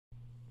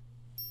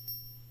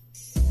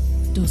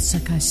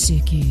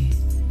Dosakashiki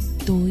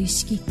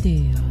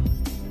doishikiteo.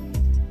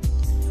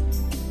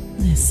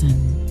 Listen,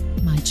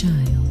 my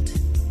child.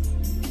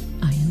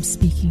 I am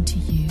speaking to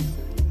you.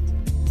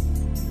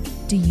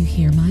 Do you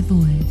hear my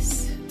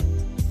voice?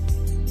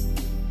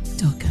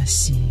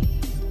 Dokashi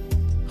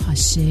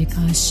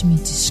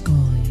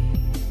hashekashmitishkoi.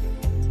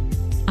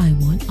 I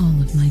want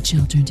all of my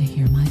children to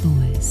hear my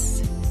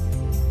voice.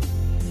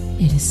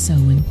 It is so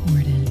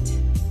important.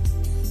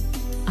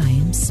 I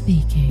am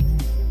speaking.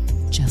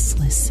 Just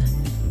listen.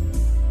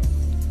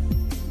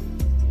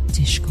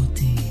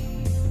 Tishkote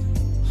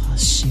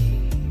hashi.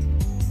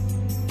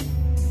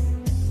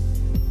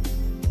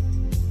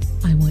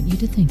 I want you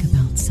to think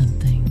about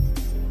something.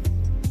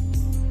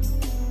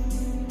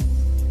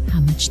 How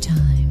much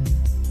time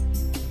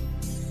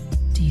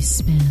do you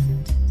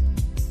spend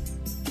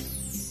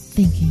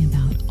thinking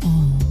about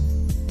all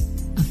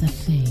of the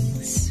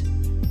things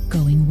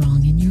going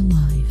wrong in your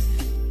life?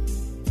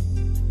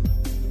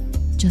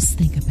 Just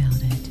think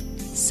about it,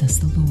 says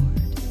the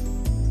Lord.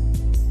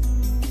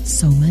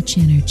 So much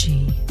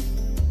energy,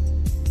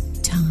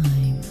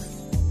 time,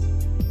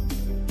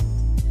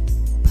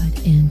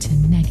 put into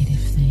negative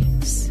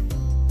things.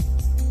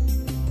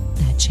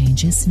 That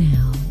changes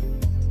now,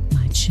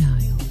 my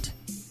child.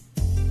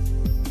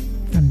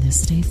 From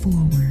this day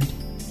forward,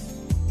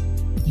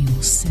 you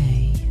will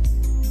say,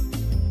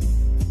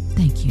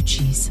 thank you,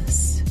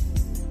 Jesus.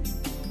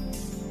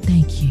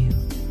 Thank you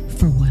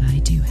for what I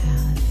do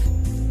have.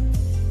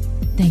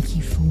 Thank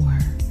you for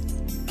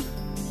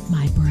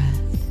my breath.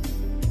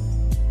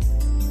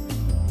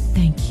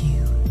 Thank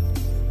you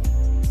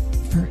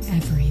for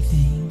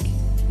everything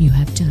you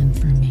have done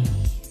for me.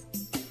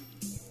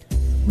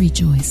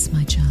 Rejoice,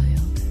 my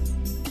child.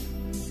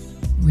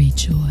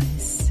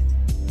 Rejoice.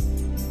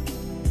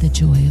 The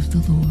joy of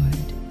the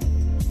Lord,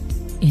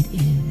 it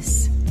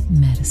is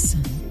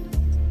medicine.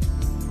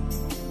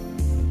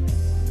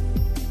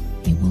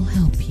 It will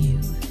help you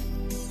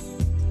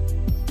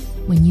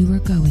when you are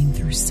going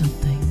through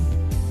something.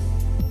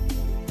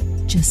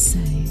 Just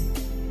say,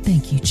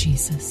 thank you,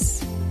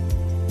 Jesus,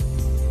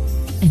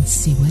 and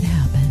see what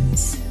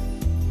happens.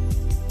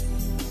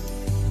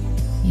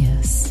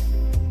 Yes,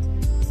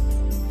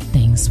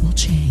 things will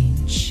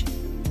change.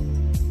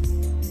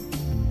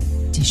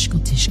 Tishko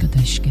tishko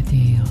tishko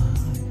deo.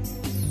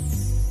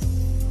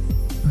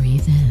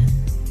 Breathe in.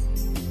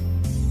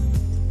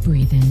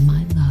 Breathe in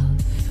my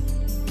love.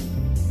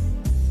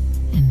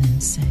 And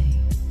then say,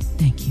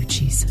 thank you,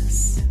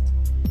 Jesus.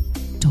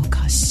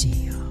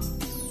 Dokashio.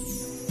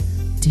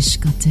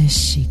 Tishko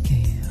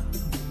tishikeo.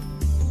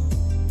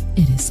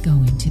 It is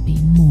going to be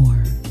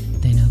more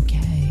than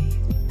okay.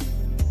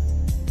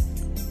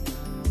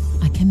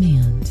 I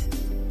command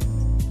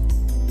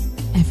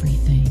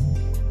everything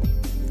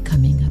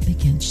coming up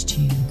against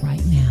you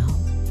right now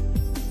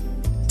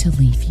to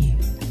leave you.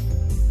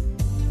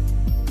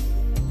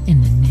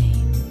 In the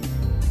name,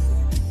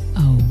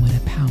 oh, what a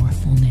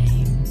powerful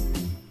name,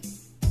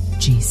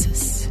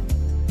 Jesus.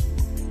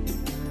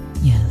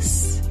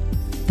 Yes,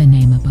 the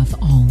name above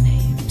all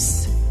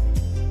names.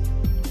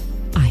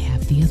 I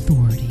have the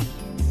authority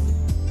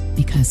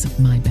because of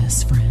my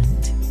best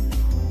friend.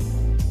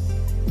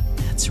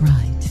 That's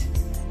right,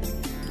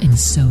 and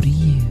so do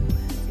you.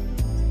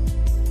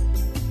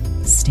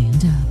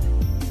 Stand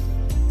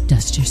up,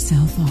 dust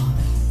yourself off,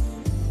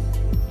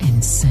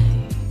 and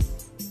say,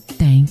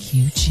 thank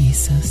you,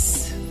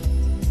 Jesus.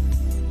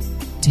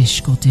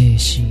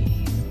 Tishkodeshi,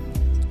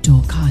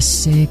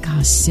 dokase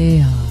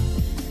kasea.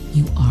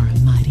 You are a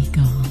mighty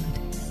God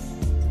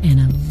and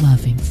a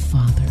loving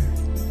Father.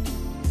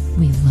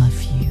 We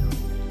love you.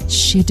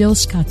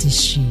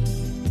 Shidoshkateshi,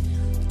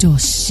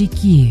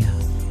 doshikia.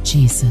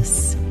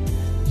 Jesus,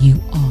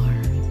 you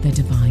are the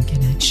divine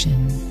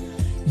connection.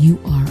 You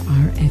are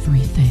our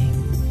everything.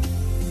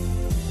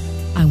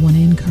 I want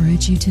to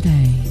encourage you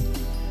today,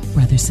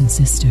 brothers and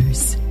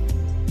sisters.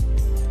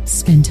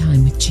 Spend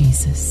time with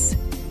Jesus.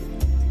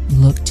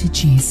 Look to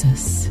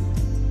Jesus,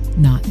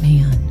 not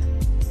man.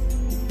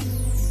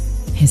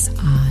 His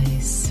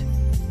eyes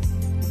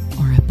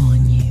are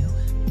upon you.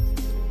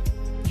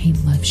 He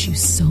loves you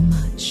so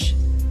much.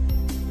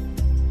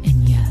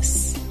 And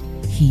yes,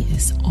 he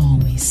is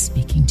always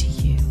speaking to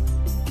you.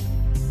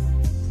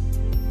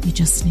 You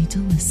just need to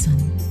listen.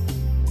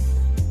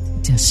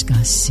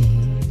 Deshkashi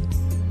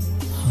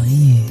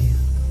hayu.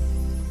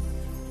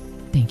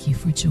 Thank you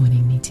for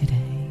joining me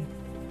today.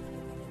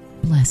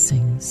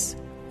 Blessings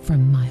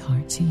from my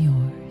heart to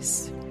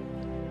yours.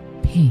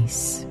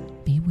 Peace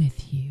be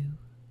with you.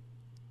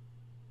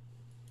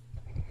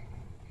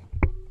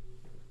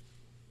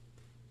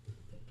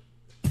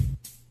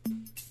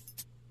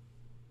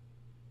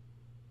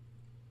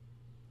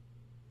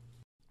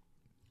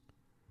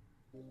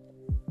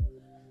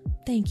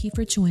 Thank you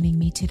for joining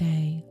me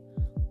today.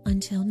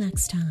 Until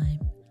next time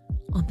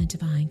on The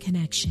Divine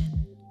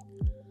Connection.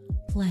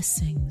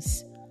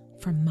 Blessings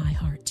from my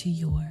heart to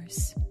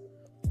yours.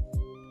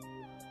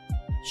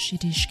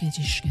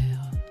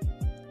 Shidishkedishkea,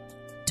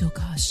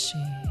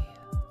 Dokashi,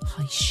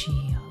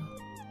 Haishia.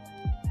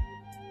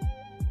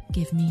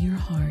 Give me your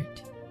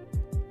heart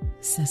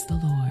says the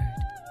Lord.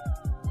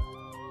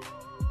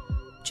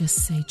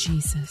 Just say,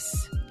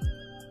 Jesus,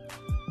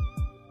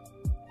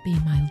 be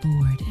my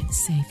Lord and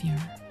Savior.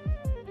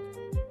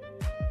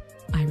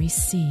 I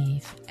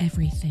receive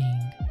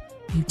everything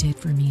you did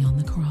for me on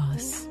the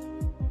cross.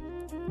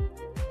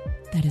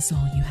 That is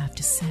all you have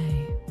to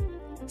say,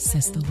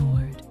 says the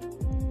Lord.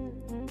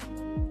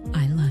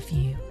 I love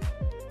you.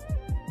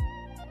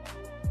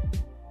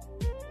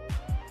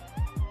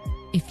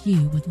 If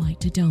you would like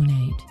to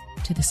donate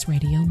to this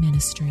radio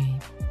ministry,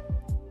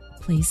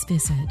 please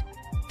visit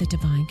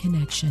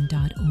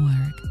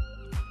thedivineconnection.org.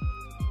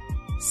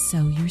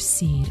 Sow your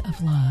seed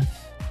of love.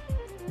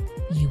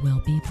 You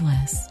will be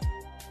blessed.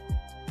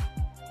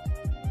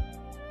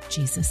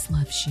 Jesus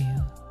loves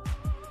you.